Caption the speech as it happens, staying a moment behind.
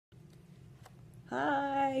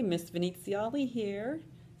Hi, Miss Veneziali here.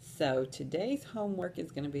 So today's homework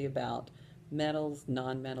is going to be about metals,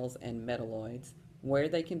 nonmetals, and metalloids, where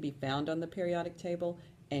they can be found on the periodic table,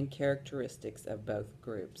 and characteristics of both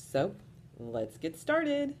groups. So let's get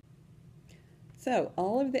started. So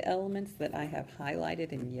all of the elements that I have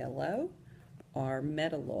highlighted in yellow are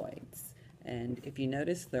metalloids. And if you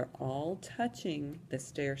notice, they're all touching the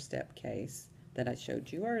stair-step case that I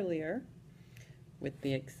showed you earlier, with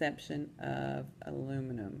the exception of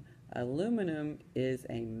aluminum. Aluminum is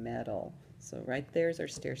a metal. So right there's our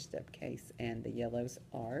stair-step case, and the yellows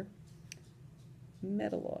are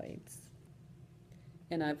metalloids.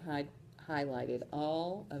 And I've highlighted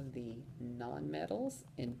all of the nonmetals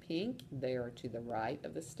in pink. They are to the right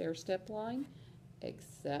of the stair-step line,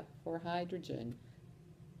 except for hydrogen.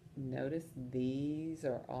 Notice these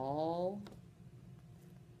are all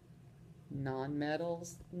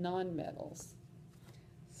nonmetals, nonmetals.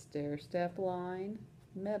 Stair-step line,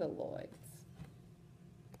 metalloids.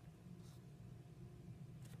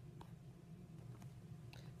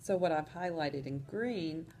 So what I've highlighted in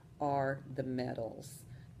green are the metals.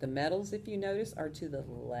 The metals, if you notice, are to the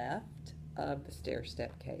left of the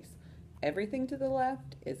stair-step case. Everything to the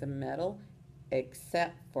left is a metal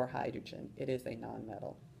except for hydrogen. It is a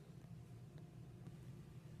nonmetal.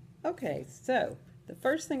 Okay, so the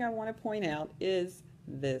first thing I want to point out is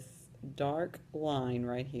this dark line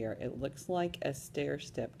right here. It looks like a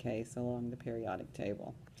stair-step case along the periodic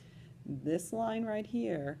table. This line right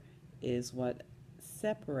here is what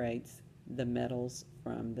separates the metals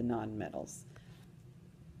from the nonmetals.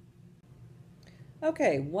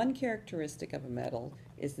 Okay, one characteristic of a metal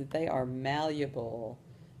is that they are malleable.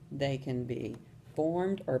 They can be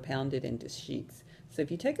formed or pounded into sheets. So if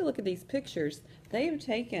you take a look at these pictures, they have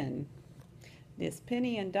taken this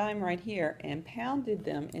penny and dime right here and pounded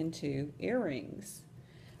them into earrings.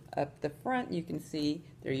 Up the front you can see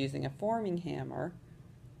they're using a forming hammer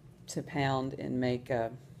to pound and make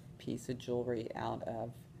a piece of jewelry out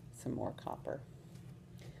of some more copper.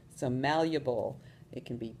 So malleable, it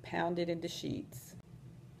can be pounded into sheets.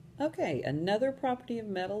 Okay, another property of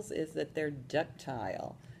metals is that they're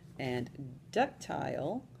ductile. And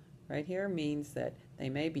ductile right here means that they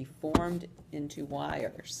may be formed into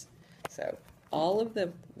wires. So all of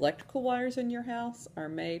the electrical wires in your house are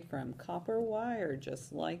made from copper wire,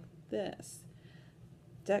 just like this.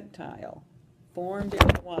 Ductile, formed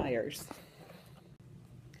into wires.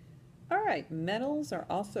 All right, metals are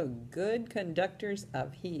also good conductors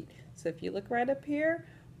of heat. So if you look right up here,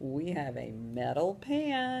 we have a metal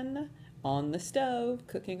pan on the stove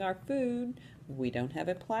cooking our food. We don't have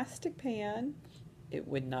a plastic pan. It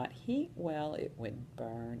would not heat well, it would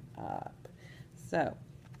burn up. So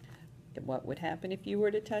what would happen if you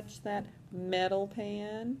were to touch that metal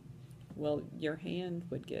pan? Well, your hand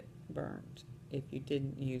would get burnt if you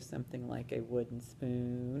didn't use something like a wooden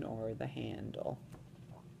spoon or the handle.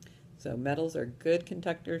 So metals are good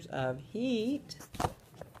conductors of heat,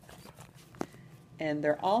 and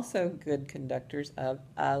they're also good conductors of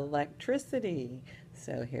electricity.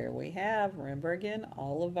 So here we have, remember again,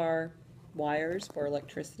 all of our wires for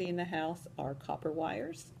electricity in the house are copper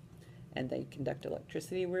wires, and they conduct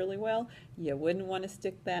electricity really well. You wouldn't want to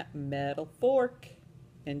stick that metal fork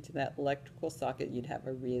into that electrical socket. You'd have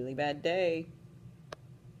a really bad day,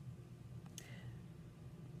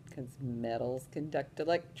 because metals conduct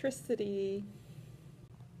electricity.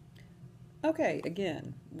 Okay,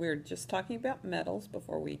 again, we're just talking about metals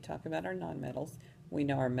before we talk about our nonmetals. We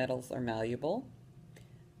know our metals are malleable.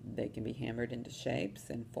 They can be hammered into shapes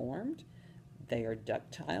and formed. They are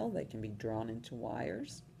ductile. They can be drawn into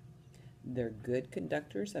wires. They're good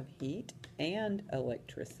conductors of heat and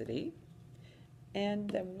electricity. And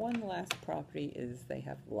then one last property is they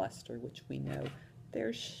have luster, which we know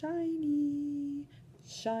they're shiny,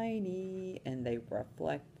 and they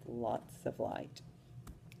reflect lots of light.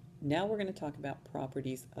 Now we're going to talk about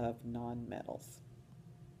properties of nonmetals.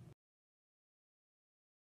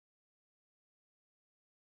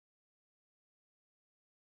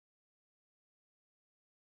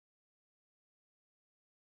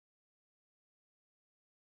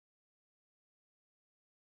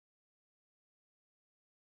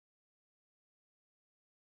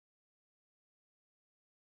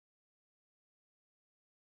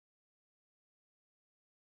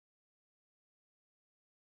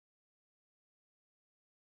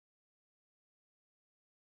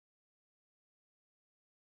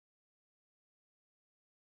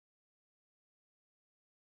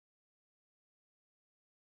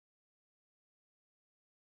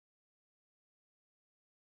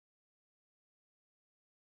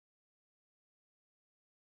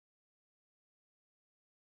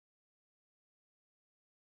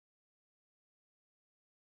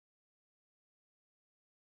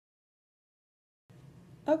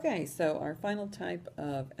 Okay, so our final type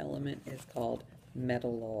of element is called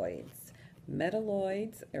metalloids.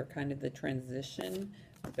 Metalloids are kind of the transition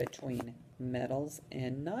between metals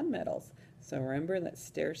and nonmetals. So remember that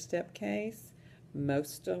stair-step case?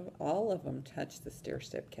 Most of all of them touch the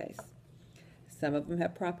stair-step case. Some of them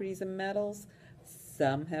have properties of metals,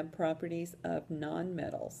 some have properties of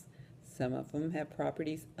nonmetals. Some of them have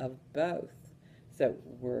properties of both. So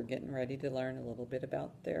we're getting ready to learn a little bit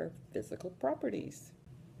about their physical properties.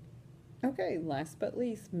 Okay, last but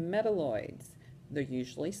least, metalloids. They're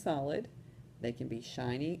usually solid. They can be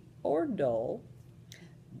shiny or dull.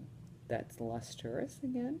 That's lustrous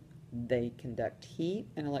again. They conduct heat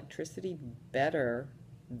and electricity better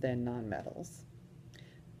than nonmetals.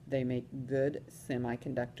 They make good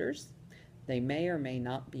semiconductors. They may or may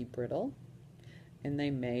not be brittle, and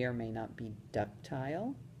they may or may not be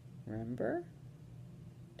ductile. Remember?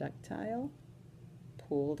 Ductile,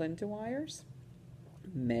 pulled into wires.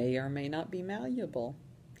 May or may not be malleable,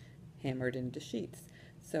 hammered into sheets.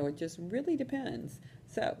 So it just really depends.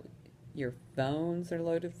 So your phones are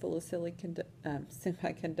loaded full of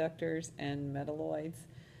semiconductors and metalloids.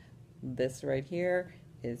 This right here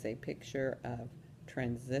is a picture of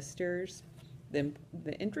transistors. The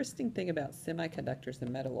interesting thing about semiconductors and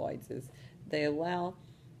metalloids is they allow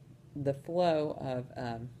the flow of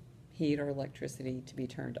heat or electricity to be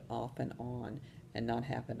turned off and on and not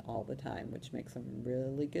happen all the time, which makes them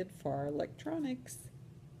really good for our electronics.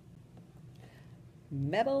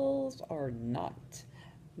 Metals are not.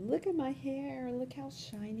 Look at my hair. Look how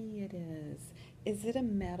shiny it is. Is it a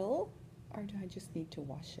metal or do I just need to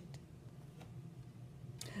wash it?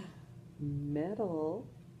 Metal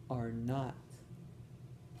are not.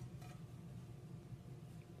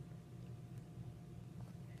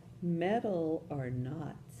 Metal are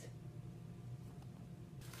not.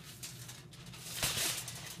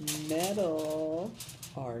 Metal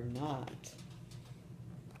are not.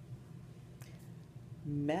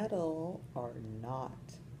 Metal are not.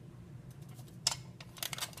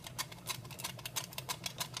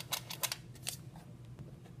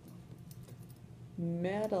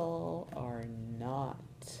 Metal are not.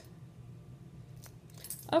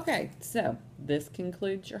 Okay, so this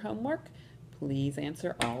concludes your homework. Please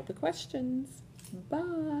answer all the questions.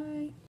 Bye.